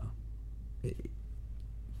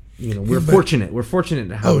we're fortunate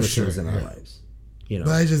to have those things in our lives. But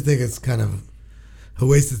I just think it's kind of a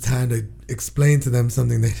waste of time to explain to them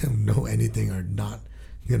something they don't know anything or not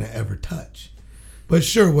gonna ever touch. But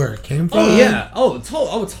sure, where it came from. Oh yeah.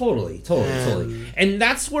 Totally. And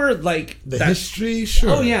that's where like the history.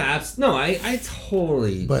 Sure. Oh yeah. No, I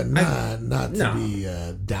totally. But not to be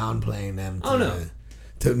downplaying them.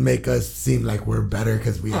 To make us seem like we're better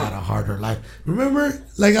because we had a harder life. Remember,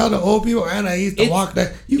 like how the old people, and I used to walk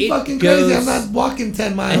that. You fucking crazy! I'm not walking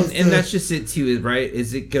 10 miles. And that's just it too, right?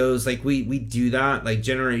 Is it goes like we do that, like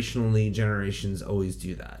generationally. Generations always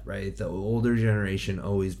do that, right? The older generation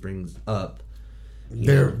always brings up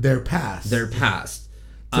their past.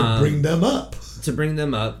 To bring them up.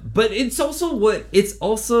 But it's also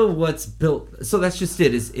what's built. So that's just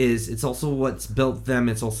it. Is it's also what's built them.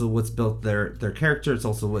 It's also what's built their character. It's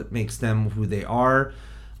also what makes them who they are.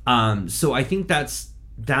 So I think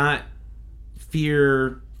that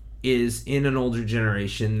fear is in an older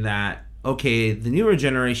generation that, okay, the newer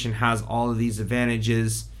generation has all of these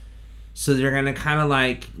advantages, so they're gonna kind of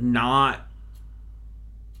like not.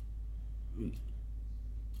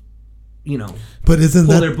 But isn't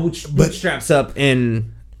pull that their bootstraps up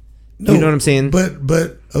and you know what I'm saying?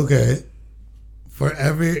 But okay, for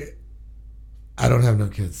every, I don't have no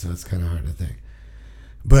kids, so it's kind of hard to think.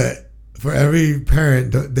 But for every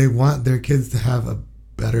parent, they want their kids to have a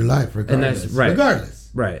better life, regardless. And that's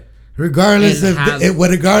right. Regardless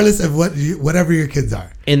of whatever your kids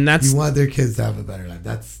are, and you want their kids to have a better life.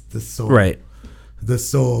 That's the soul, right? The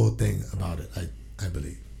soul thing about it, I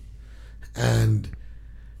believe, and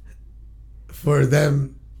for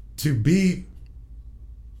them to be,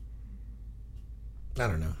 I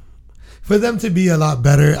don't know, for them to be a lot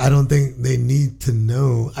better, I don't think they need to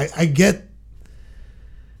know. I get,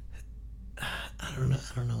 I don't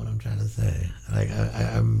know what I'm trying to say. Like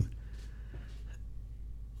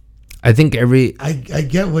I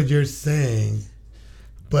get what you're saying,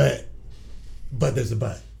 but there's a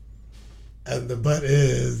but, and the but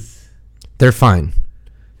is they're fine.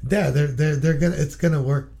 Yeah, they're gonna. It's gonna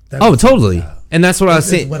work. Totally. And that's what I was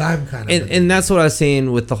saying. What I'm kind of and that's what I was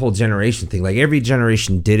saying with the whole generation thing. Like every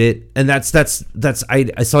generation did it, and I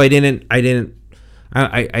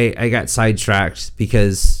got sidetracked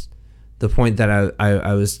because the point that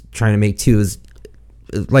I was trying to make too is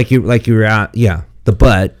like you were at the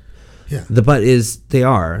but. Yeah. The but is they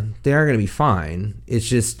are going to be fine. It's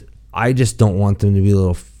just I just don't want them to be a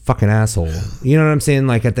little fucking asshole. Yeah. You know what I'm saying?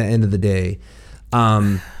 Like at the end of the day,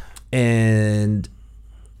 and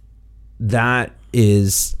that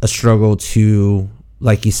is a struggle to,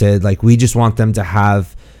 like you said, like we just want them to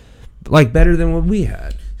have like better than what we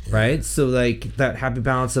had, right? So like that happy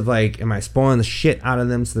balance of like, am I spoiling the shit out of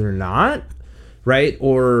them so they're not, right?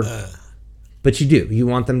 Or but you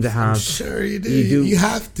want them to have. I'm sure you do. You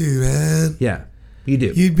have to, man. Yeah, you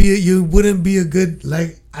do. You wouldn't be a good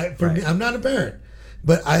me. I'm not a parent,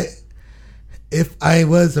 but if I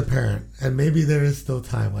was a parent, and maybe there is still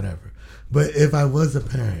time, whatever. But if I was a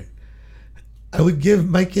parent, I would give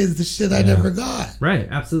my kids the shit I never got. Right,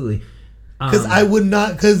 absolutely. Because I would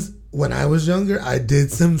not. Because when I was younger, I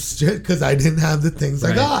did some shit because I didn't have the things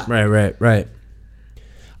I got. Right.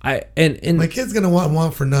 And my kid's gonna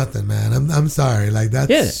want for nothing, man. I'm sorry. Like that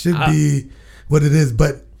should be what it is.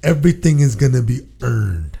 But everything is gonna be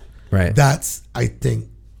earned. Right. That's I think.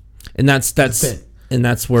 And that's and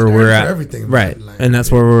that's where we're at. Everything, right. And that's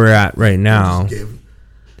where we're at right now.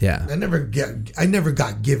 Yeah. I never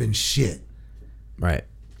got given shit. Right.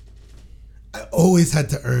 I always had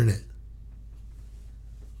to earn it.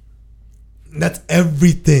 And that's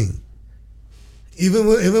everything. Even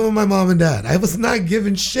with my mom and dad, I was not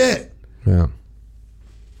given shit. Yeah.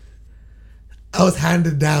 I was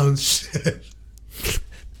handed down shit.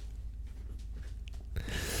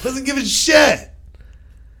 Wasn't given shit.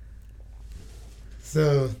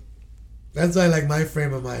 So that's why like my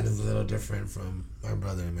frame of mind is a little different from my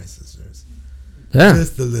brother and my sisters. Yeah.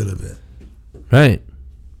 Just a little bit. Right.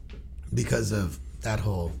 Because of that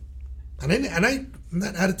whole and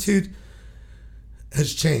that attitude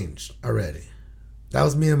has changed already. That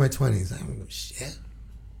was me in my 20s. I don't give a shit.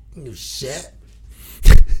 I don't give a shit.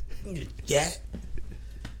 I don't give a shit.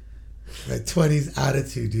 My 20s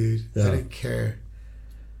attitude, dude. Yeah. I didn't care.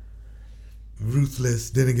 Ruthless.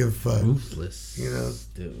 Didn't give a fuck. Ruthless. You know?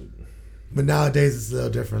 Dude. But nowadays it's a little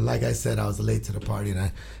different. Like I said, I was late to the party,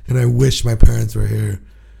 and I wish my parents were here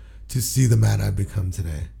to see the man I've become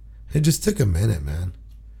today. It just took a minute, man.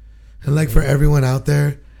 And like for everyone out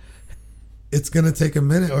there, it's gonna take a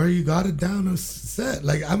minute, or you got it down or set.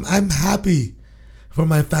 Like I'm happy for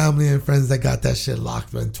my family and friends that got that shit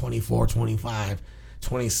locked when 24, 25,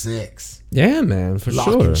 26. Yeah, man, for sure.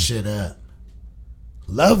 Locking shit up.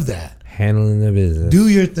 Love that. Handling their business. Do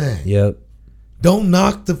your thing. Yep. Don't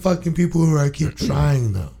knock the fucking people who are keep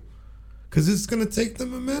trying though, because it's gonna take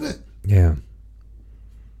them a minute. Yeah.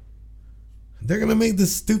 They're gonna make the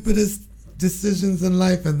stupidest decisions in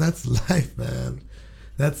life, and that's life, man.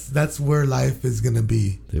 That's where life is gonna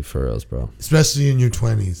be. Dude, for reals, bro. Especially in your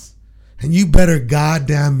 20s. And you better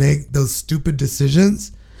goddamn make those stupid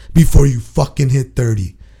decisions before you fucking hit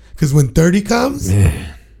 30. Because when 30 comes,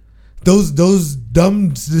 man, those dumb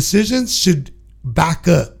decisions should back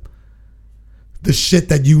up the shit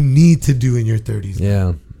that you need to do in your 30s.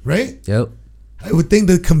 Yeah. Right? Yep. I would think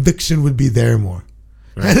the conviction would be there more.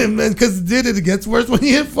 Right. And because it gets worse when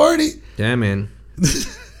you hit 40. Yeah, man.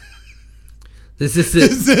 This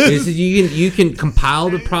is it. You can compile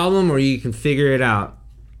the problem or you can figure it out.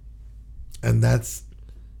 And that's,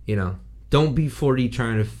 don't be 40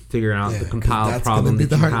 trying to figure out the compiled problem. That's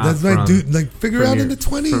gonna be the hard. That's right, dude. Like figure out in the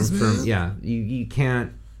 20s, man. Yeah, you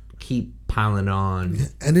can't keep piling on. Yeah.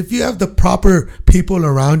 And if you have the proper people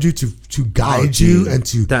around you to guide you and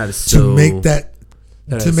to make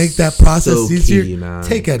that process so easier, key,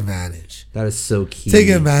 take advantage. That is so key. Take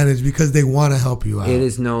advantage because they want to help you out. It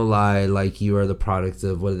is no lie. Like you are the product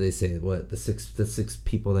of, what do they say? What the six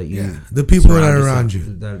people that you the people that are around you.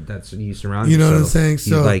 That's what you surround. You know what I'm saying?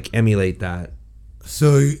 So you like emulate that.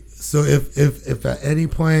 So if at any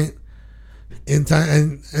point in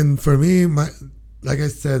time, and for me, like I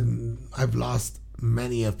said, I've lost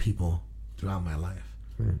many of people throughout my life,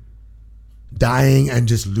 dying and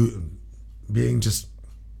just being just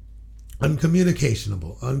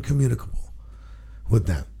uncommunicable with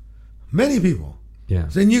them. Many people. Yeah.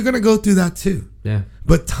 So then you're gonna go through that too. Yeah.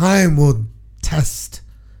 But time will test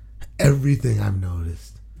everything. I've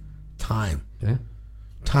noticed. Time. Yeah.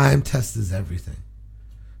 Time tests everything.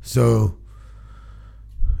 So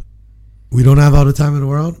we don't have all the time in the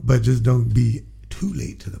world, but just don't be too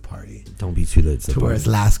late to the party. Don't be too late to the party. Where it's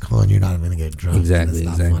last call and you're not even gonna get drunk. Exactly.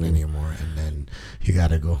 It's not fun anymore, and then you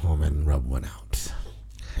gotta go home and rub one out.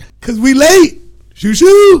 Cause we late.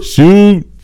 Shoot.